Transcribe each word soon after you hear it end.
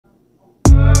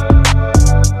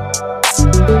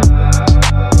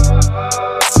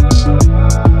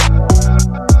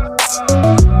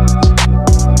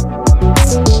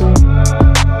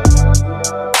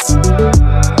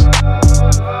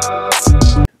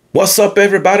What's up,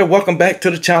 everybody? Welcome back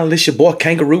to the channel. It's your boy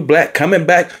Kangaroo Black coming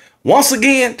back once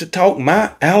again to talk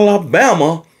my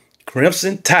Alabama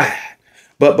Crimson Tide.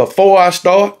 But before I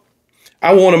start,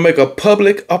 I want to make a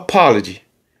public apology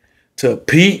to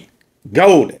Pete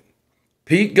Golden.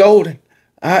 Pete Golden,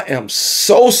 I am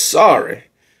so sorry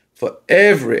for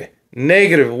every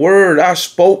negative word I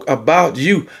spoke about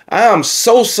you. I am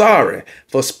so sorry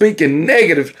for speaking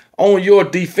negative on your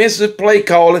defensive play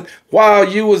calling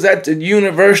while you was at the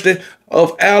University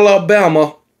of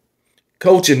Alabama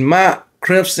coaching my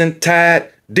Crimson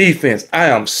Tide defense. I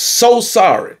am so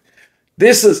sorry.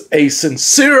 This is a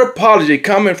sincere apology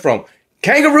coming from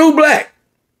Kangaroo Black.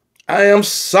 I am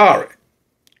sorry,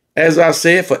 as I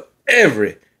said, for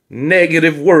every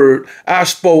negative word I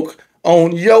spoke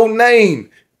on your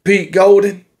name, Pete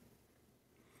Golden.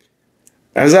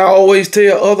 As I always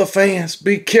tell other fans,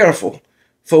 be careful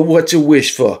for what you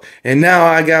wish for. And now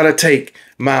I gotta take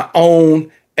my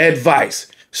own advice.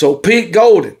 So Pete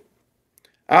Golden,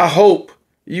 I hope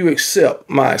you accept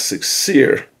my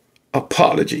sincere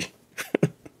apology.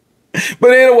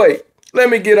 But anyway, let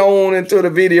me get on into the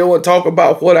video and talk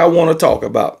about what I want to talk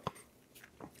about.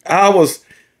 I was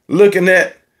looking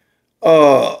at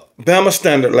Bama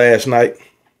Standard last night,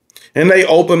 and they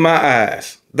opened my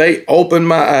eyes. They opened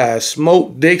my eyes.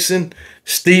 Smoke Dixon,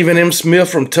 Stephen M. Smith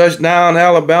from Touchdown,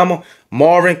 Alabama,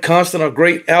 Marvin Constant, a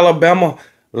great Alabama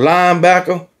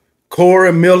linebacker,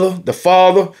 Corey Miller, the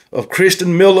father of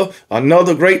Christian Miller,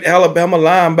 another great Alabama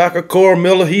linebacker, Corey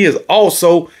Miller. He is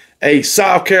also a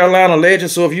South Carolina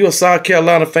legend. So if you're a South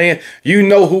Carolina fan, you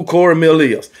know who Corey Miller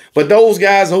is. But those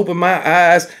guys opened my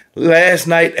eyes last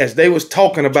night as they was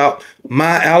talking about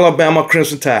my Alabama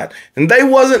Crimson Tide. And they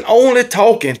wasn't only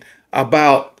talking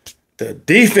about the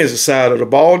defensive side of the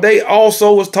ball. They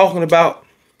also was talking about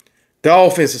the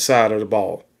offensive side of the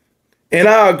ball. And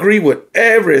I agree with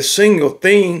every single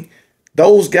thing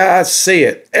those guys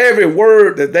said. Every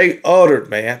word that they uttered,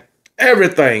 man.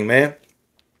 Everything, man.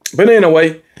 But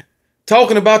anyway,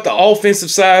 talking about the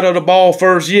offensive side of the ball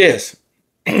first, yes.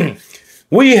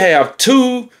 We have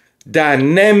two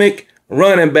dynamic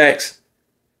running backs,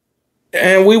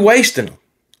 and we wasting them.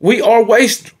 We are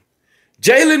wasting them.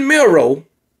 Jalen Milroe,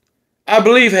 I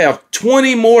believe, have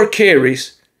 20 more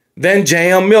carries than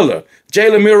Jam Miller.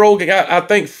 Jalen Milroe got, I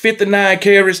think, 59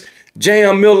 carries.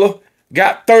 Jam Miller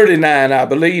got 39, I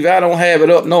believe. I don't have it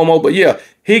up no more, but yeah,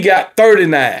 he got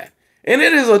 39. And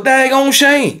it is a daggone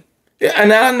shame.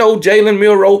 And I know Jalen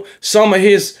Milroe, some of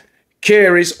his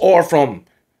carries are from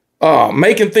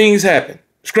making things happen,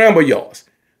 scramble yards.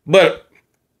 But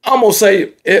I'm going to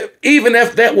say, even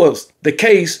if that was the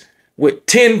case with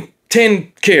 10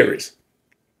 carries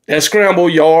as scramble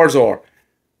yards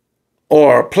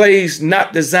or plays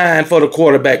not designed for the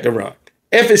quarterback to run.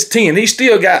 If it's 10, he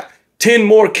still got 10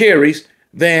 more carries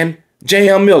than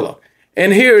Jam Miller.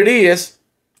 And here it is,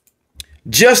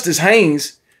 Justice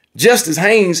Haynes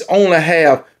only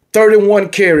have 31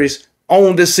 carries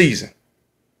on this season.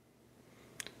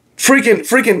 Freaking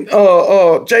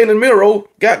Jalen Milroe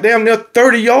got damn near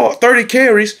 30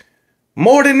 carries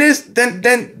more than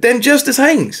than Justice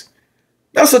Haynes.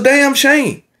 That's a damn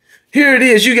shame. Here it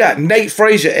is. You got Nate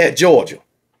Frazier at Georgia.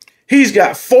 He's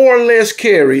got 4 less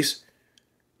carries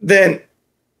than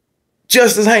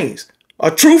Justice Haynes.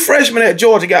 A true freshman at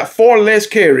Georgia got 4 less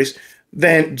carries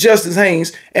than Justice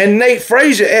Haynes. And Nate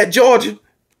Frazier at Georgia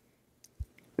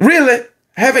really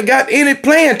haven't got any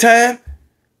playing time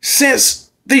since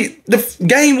the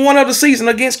game 1 of the season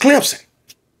against Clemson.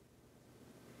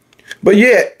 But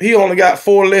yet, he only got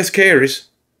 4 less carries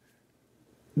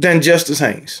than Justice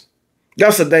Haynes.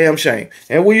 That's a damn shame.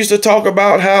 And we used to talk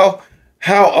about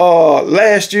how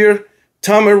last year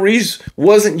Tommy Rees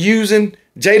wasn't using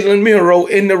Jalen Milroe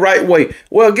in the right way.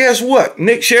 Well, guess what?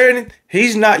 Nick Sheridan,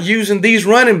 he's not using these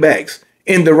running backs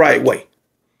in the right way.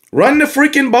 Run the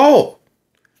freaking ball.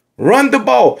 Run the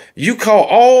ball. You call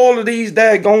all of these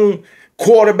daggone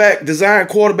design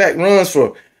quarterback runs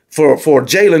for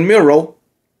Jalen Milroe,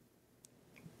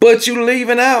 but you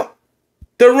leaving out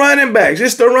the running backs.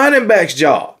 It's the running backs'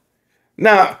 job.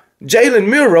 Now, Jalen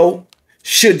Milroe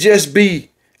should just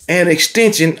be an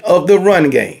extension of the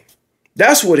run game.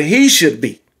 That's what he should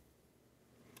be.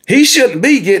 He shouldn't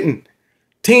be getting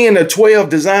 10 or 12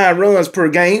 design runs per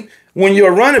game when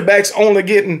your running back's only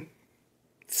getting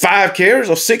 5 carries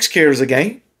or 6 carries a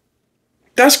game.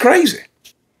 That's crazy.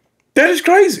 That is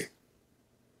crazy.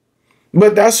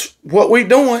 But that's what we're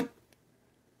doing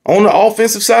on the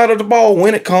offensive side of the ball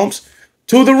when it comes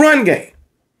to the run game.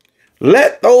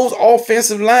 Let those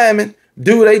offensive linemen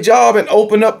do their job and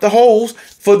open up the holes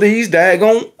for these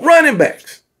daggone running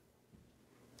backs.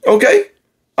 Okay?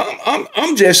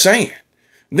 I'm just saying.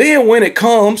 Then when it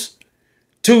comes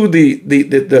to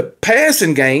the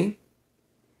passing game,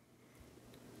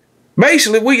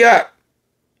 basically we got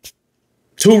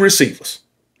two receivers.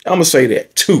 I'm going to say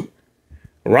that, two.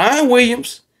 Ryan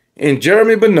Williams and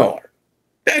Jeremy Bernard.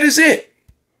 That is it.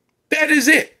 That is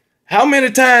it. How many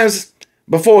times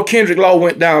before Kendrick Law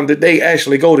went down did they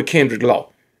actually go to Kendrick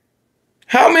Law?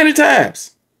 How many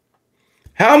times?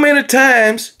 How many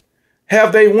times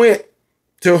have they went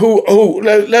to who?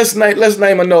 Let's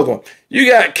name another one. You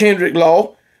got Kendrick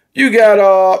Law. You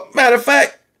got matter of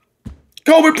fact,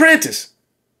 Kobe Prentice.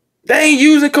 They ain't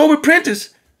using Kobe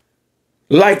Prentice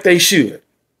like they should.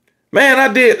 Man,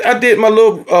 I did my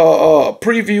little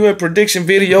preview and prediction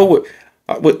video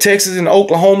with Texas and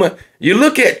Oklahoma. You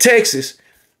look at Texas,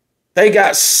 they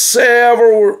got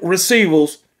several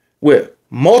receivers with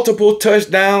multiple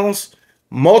touchdowns,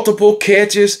 multiple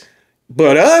catches.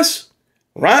 But us,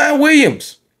 Ryan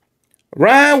Williams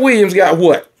got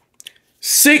what?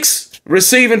 6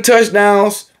 receiving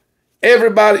touchdowns.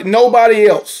 Nobody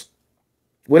else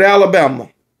with Alabama,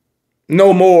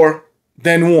 no more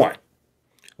than 1.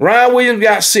 Ryan Williams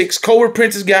got 6. Kobe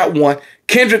Prentice got 1.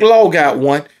 Kendrick Law got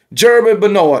 1. Jeremy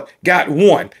Bernard got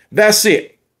 1. That's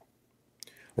it.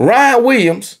 Ryan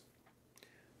Williams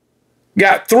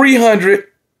got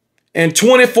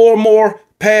 324 more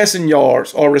passing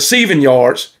yards or receiving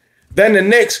yards than the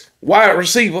next wide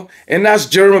receiver, and that's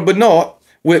Jeremy Bernard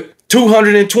with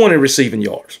 220 receiving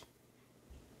yards.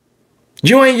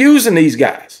 You ain't using these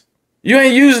guys. You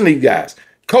ain't using these guys.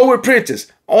 Kobe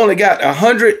Prentice only got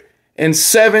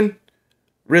 107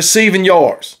 receiving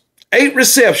yards. 8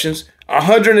 receptions,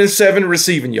 107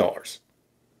 receiving yards.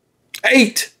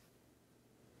 8.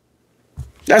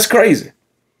 That's crazy.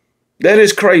 That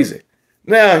is crazy.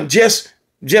 Now, just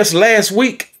last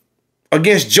week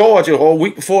against Georgia, or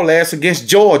week before last against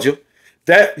Georgia,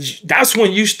 that's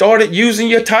when you started using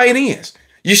your tight ends.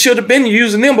 You should have been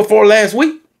using them before last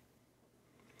week.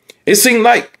 It seemed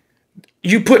like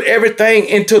you put everything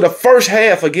into the first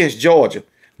half against Georgia.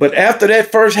 But after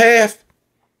that first half,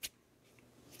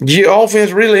 your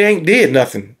offense really ain't did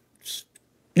nothing,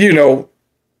 to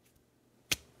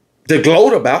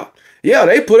gloat about. Yeah,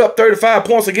 they put up 35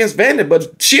 points against Vandy,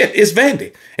 but shit, it's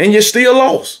Vandy. And you still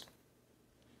lost.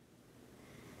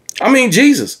 I mean,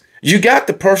 Jesus, you got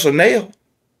the personnel.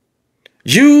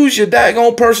 Use your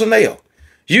daggone personnel.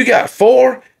 You got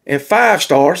 4 and 5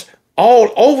 stars all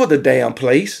over the damn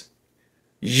place.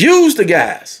 Use the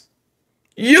guys.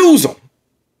 Use them.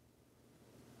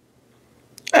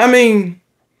 I mean,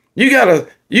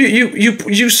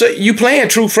 you say you playing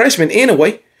true freshman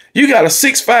anyway. You got a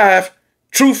 6'5"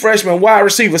 true freshman wide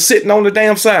receiver sitting on the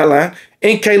damn sideline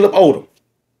in Caleb Odom.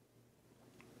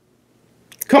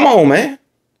 Come on, man.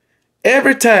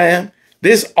 Every time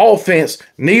this offense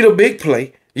need a big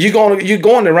play, you're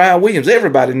going to Ryan Williams.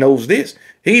 Everybody knows this.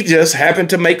 He just happened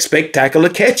to make spectacular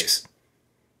catches.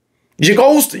 You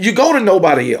go to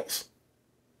nobody else.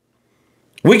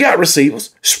 We got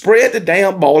receivers. Spread the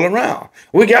damn ball around.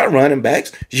 We got running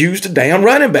backs. Use the damn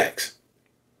running backs.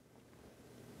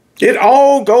 It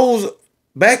all goes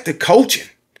back to coaching.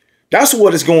 That's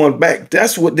what it's going back.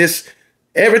 That's what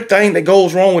everything that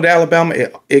goes wrong with Alabama,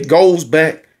 it goes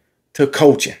back to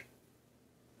coaching.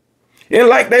 And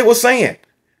like they were saying,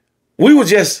 we were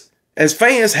just, as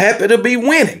fans, happy to be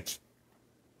winning.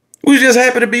 We were just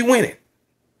happy to be winning.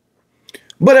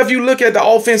 But if you look at the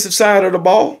offensive side of the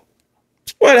ball,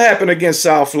 what happened against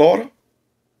South Florida?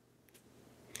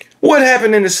 What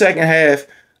happened in the second half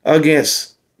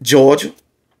against Georgia?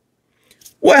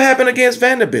 What happened against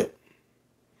Vanderbilt?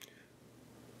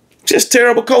 Just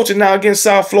terrible coaching. Now against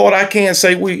South Florida, I can't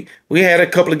say we had a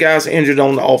couple of guys injured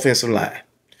on the offensive line.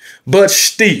 But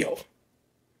still,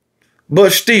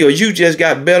 you just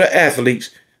got better athletes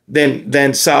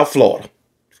than South Florida.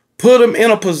 Put them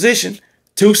in a position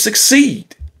to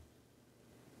succeed.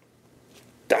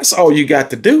 That's all you got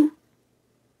to do.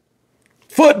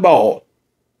 Football,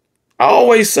 I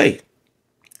always say,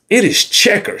 it is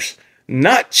checkers,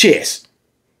 not chess.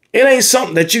 It ain't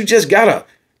something that you just gotta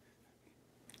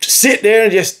sit there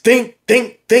and just think.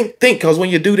 Because when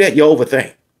you do that, you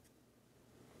overthink.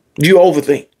 You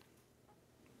overthink.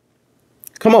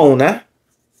 Come on now.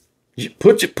 You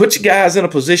put your guys in a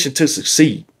position to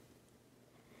succeed.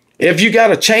 If you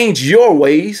gotta change your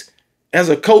ways, as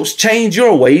a coach, change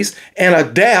your ways and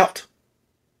adapt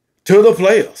to the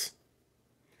players.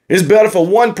 It's better for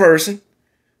one person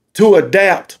to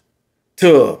adapt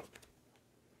to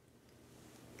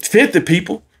 50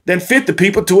 people than 50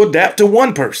 people to adapt to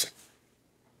one person.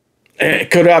 And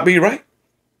could I be right?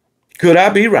 Could I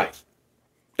be right?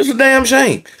 It's a damn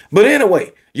shame. But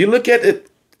anyway, you look at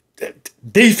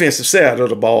defensive side of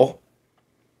the ball.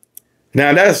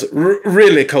 Now that's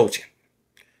really coaching.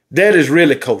 That is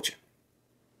really coaching.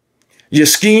 Your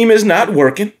scheme is not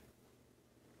working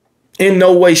in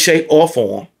no way, shape, or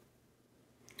form.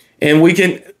 And we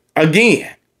can,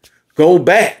 again, go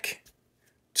back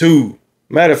to,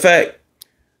 matter of fact,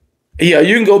 yeah,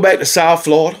 you can go back to South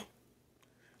Florida.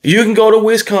 You can go to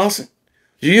Wisconsin.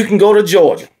 You can go to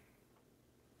Georgia.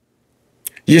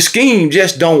 Your scheme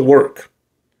just don't work.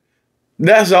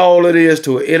 That's all it is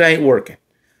to it. It ain't working.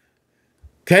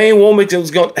 Kane Wilmington was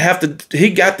going to have to,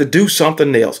 he got to do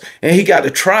something else. And he got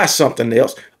to try something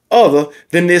else other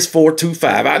than this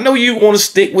 4-2-5. I know you want to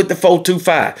stick with the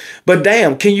 4-2-5, but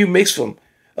damn, can you mix some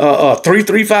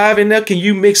 3-3-5 in there? Can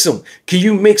you mix some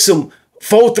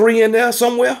 4-3 in there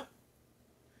somewhere?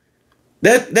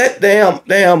 That damn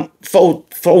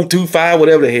 4-2-5,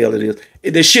 whatever the hell it is,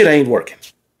 this shit ain't working.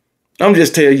 I'm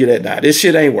just telling you that now. This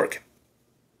shit ain't working.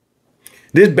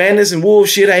 This Bandits and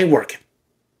Wolves shit ain't working.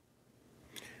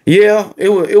 Yeah, it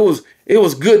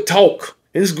was good talk.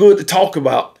 It's good to talk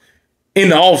about in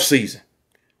the off season.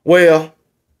 Well,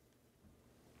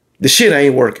 the shit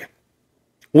ain't working.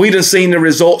 We done seen the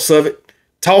results of it,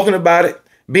 talking about it,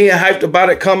 being hyped about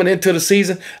it coming into the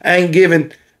season. Ain't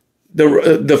giving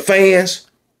the fans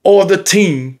or the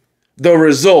team the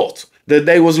results that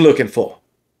they was looking for.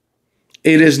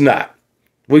 It is not.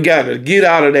 We got to get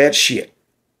out of that shit.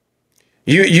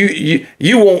 You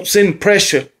won't send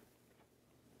pressure.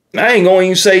 I ain't going to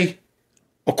even say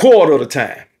a quarter of the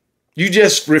time. You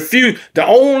just refuse. The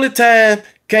only time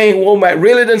Kane Womack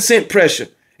really done sent pressure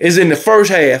is in the first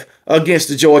half against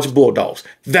the Georgia Bulldogs.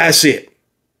 That's it.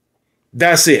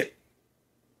 That's it.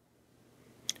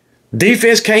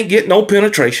 Defense can't get no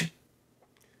penetration.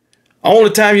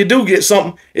 Only time you do get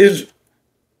something is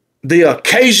the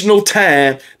occasional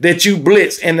time that you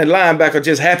blitz and the linebacker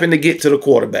just happen to get to the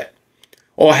quarterback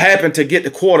or happen to get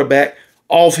the quarterback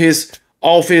off his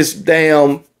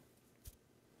damn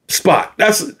spot.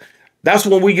 That's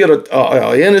when we get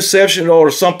a interception or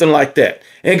something like that.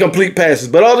 Incomplete passes.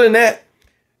 But other than that,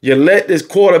 you let this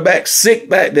quarterback sit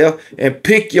back there and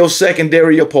pick your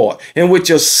secondary apart. And with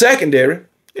your secondary,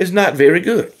 it's not very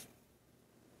good.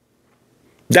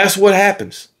 That's what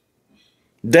happens.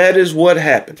 That is what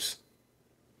happens.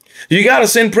 You got to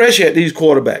send pressure at these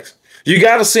quarterbacks. You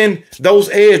got to send those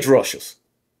edge rushers.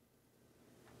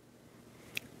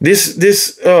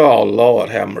 Oh, Lord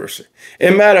have mercy.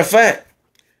 As a matter of fact,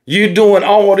 you're doing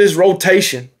all this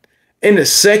rotation in the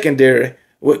secondary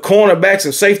with cornerbacks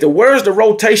and safety. Where's the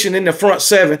rotation in the front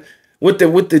seven with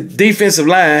the defensive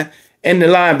line and the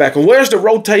linebacker? Where's the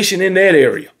rotation in that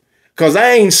area? Because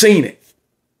I ain't seen it.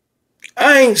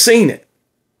 I ain't seen it.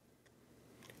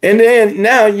 And then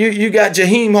now you got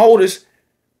Jaheim Otis,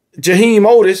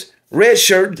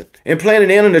 redshirt and playing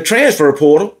in the transfer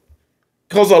portal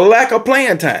because of lack of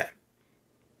playing time.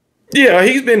 Yeah,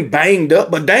 he's been banged up,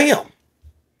 but damn.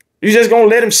 You just going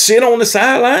to let him sit on the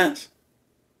sidelines?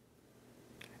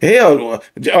 Hell,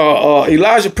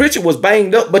 Elijah Pritchard was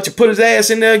banged up, but you put his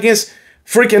ass in there against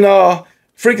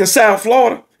freaking South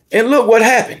Florida, and look what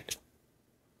happened.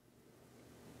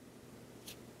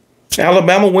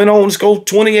 Alabama went on to score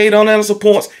 28 unanswered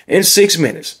points in 6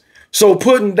 minutes. So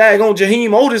putting daggone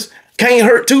Jaheim Otis can't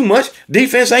hurt too much.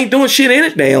 Defense ain't doing shit in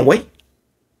it damn way.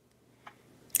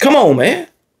 Come on, man.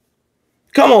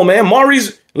 Come on, man.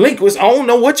 Maurice Linguist, I don't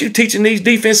know what you teaching these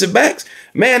defensive backs.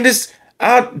 Man,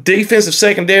 our defensive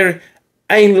secondary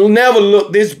ain't never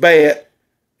looked this bad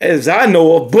as I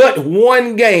know of, but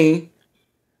one game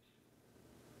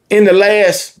in the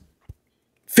last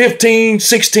 15,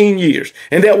 16 years.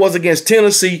 And that was against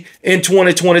Tennessee in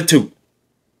 2022.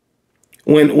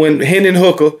 When Hendon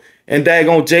Hooker and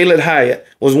daggone Jalen Hyatt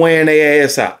was wearing their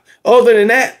ass out. Other than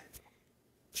that,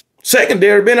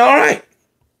 secondary been all right.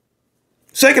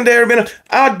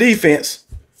 Our defense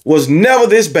was never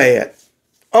this bad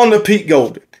under Pete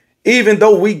Golden. Even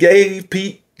though we gave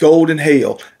Pete Golden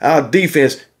hell, our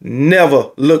defense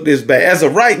never looked this bad. As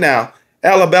of right now,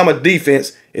 Alabama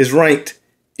defense is ranked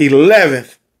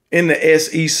 11th in the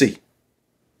SEC.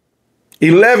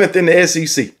 11th in the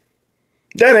SEC.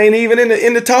 That ain't even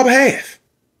in the top half.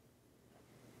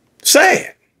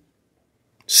 Sad.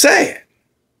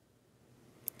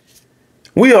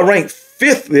 We are ranked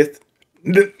 50th,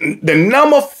 the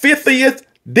number 50th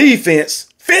defense,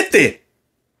 50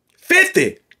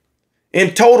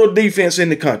 in total defense in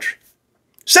the country.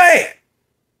 Sad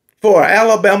for our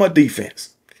Alabama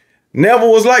defense. Never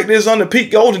was like this under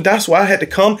Pete Golden. That's why I had to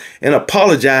come and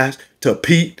apologize to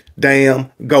Pete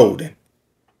damn Golden.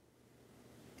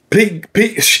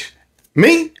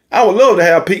 Me? I would love to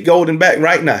have Pete Golden back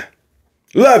right now.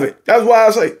 Love it. That's why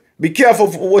I say Be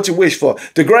careful for what you wish for.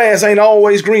 The grass ain't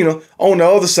always greener on the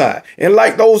other side. And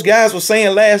like those guys were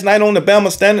saying last night on the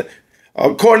Bama Standard,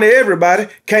 according to everybody,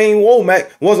 Kane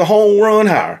Womack was a home run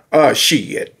hire.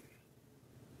 Shit.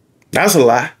 That's a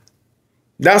lie.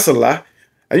 That's a lie.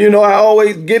 And you know, I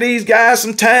always give these guys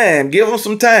some time. Give them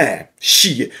some time.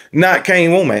 Shit. Not Kane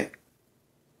Womack.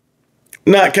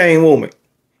 Not Kane Womack.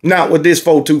 Not with this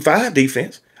 4-2-5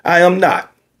 defense. I am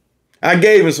not. I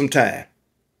gave him some time.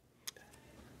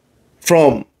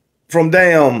 From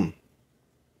damn,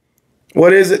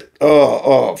 what is it?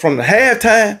 From the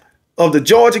halftime of the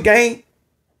Georgia game,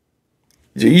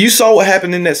 you saw what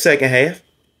happened in that second half.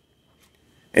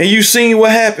 And you seen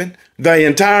what happened the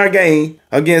entire game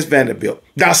against Vanderbilt.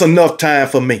 That's enough time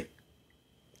for me.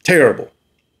 Terrible.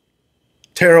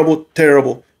 Terrible,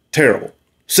 terrible, terrible.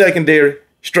 Secondary,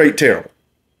 straight terrible.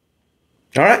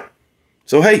 All right?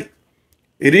 So, hey,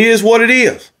 it is what it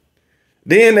is.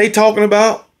 Then they talking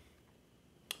about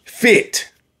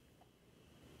fit.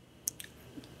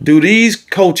 Do these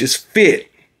coaches fit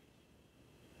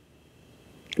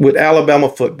with Alabama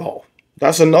football?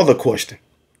 That's another question.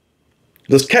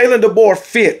 Does Kalen DeBoer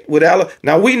fit with Alabama?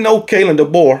 Now, we know Kalen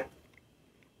DeBoer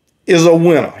is a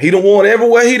winner. He done won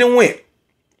everywhere he done went.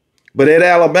 But at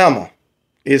Alabama,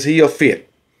 is he a fit?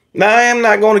 Now, I am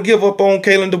not going to give up on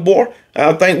Kalen DeBoer.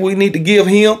 I think we need to give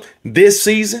him this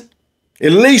season,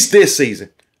 at least this season.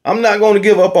 I'm not going to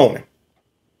give up on him.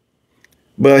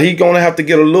 But he's going to have to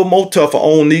get a little more tougher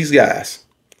on these guys.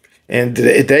 And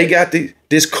they got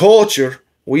this culture.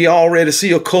 We already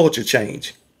see a culture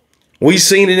change. We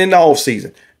seen it in the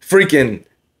offseason. Freaking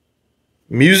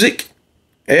music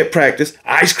at practice.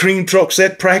 Ice cream trucks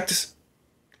at practice.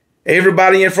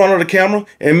 Everybody in front of the camera.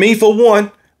 And me, for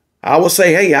one, I would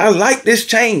say, hey, I like this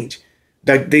change.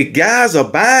 The guys are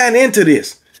buying into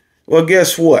this. Well,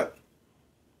 guess what?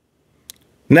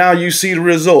 Now you see the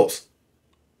results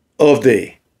of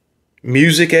the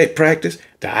music at practice,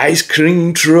 the ice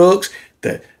cream trucks,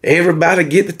 everybody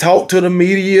get to talk to the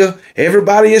media.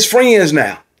 Everybody is friends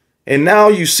now. And now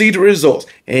you see the results.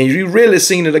 And you really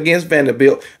seen it against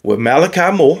Vanderbilt with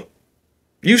Malachi Moore.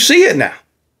 You see it now.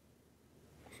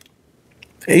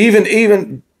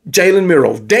 Even Jalen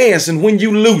Miro dancing when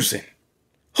you losing.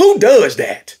 Who does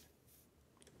that?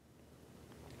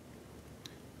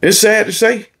 It's sad to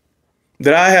say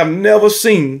that I have never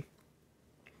seen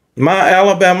my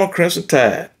Alabama Crimson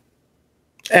Tide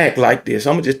act like this.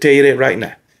 I'm going to just tell you that right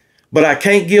now. But I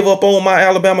can't give up on my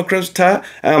Alabama Crimson Tide.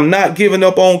 I'm not giving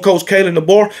up on Coach Kalen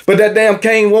DeBoer. But that damn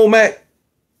Kane Womack,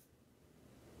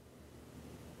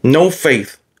 no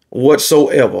faith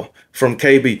whatsoever from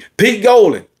KB. Pete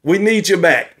Golden, we need you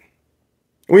back.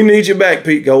 We need you back,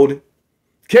 Pete Golden.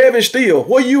 Kevin Steele,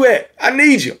 where you at? I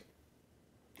need you.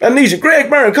 I need you. Greg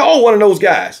Byrne, call one of those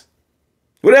guys.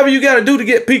 Whatever you got to do to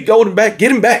get Pete Golden back,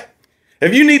 get him back.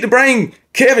 If you need to bring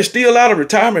Kevin Steele out of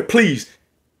retirement, please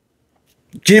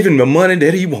give him the money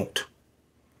that he wants.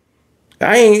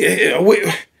 I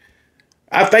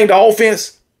think the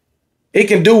offense, it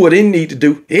can do what it need to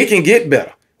do. It can get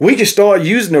better. We can start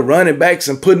using the running backs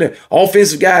and putting the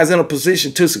offensive guys in a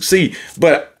position to succeed.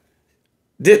 But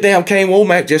this damn Kane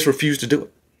Womack just refused to do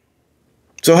it.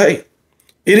 So, hey,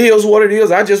 it is what it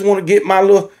is. I just want to get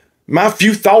my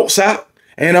few thoughts out,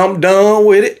 and I'm done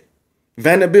with it.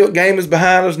 Vanderbilt game is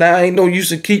behind us now. Ain't no use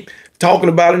to keep talking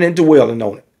about it and dwelling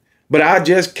on it. But I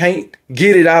just can't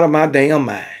get it out of my damn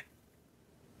mind.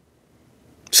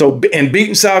 So, and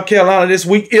beating South Carolina this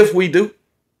week, if we do,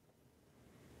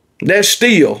 that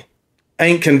still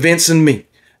ain't convincing me.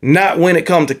 Not when it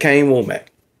comes to Kane Womack.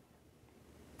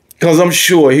 Because I'm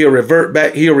sure he'll revert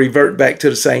back to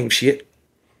the same shit.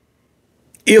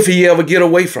 If he ever get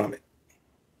away from it.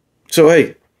 So,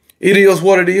 hey, it is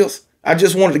what it is. I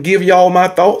just wanted to give y'all my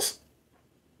thoughts.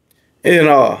 And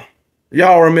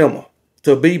y'all remember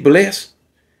to be blessed.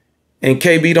 And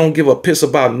KB don't give a piss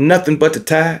about nothing but the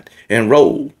Tide. And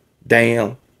roll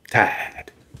damn Tide.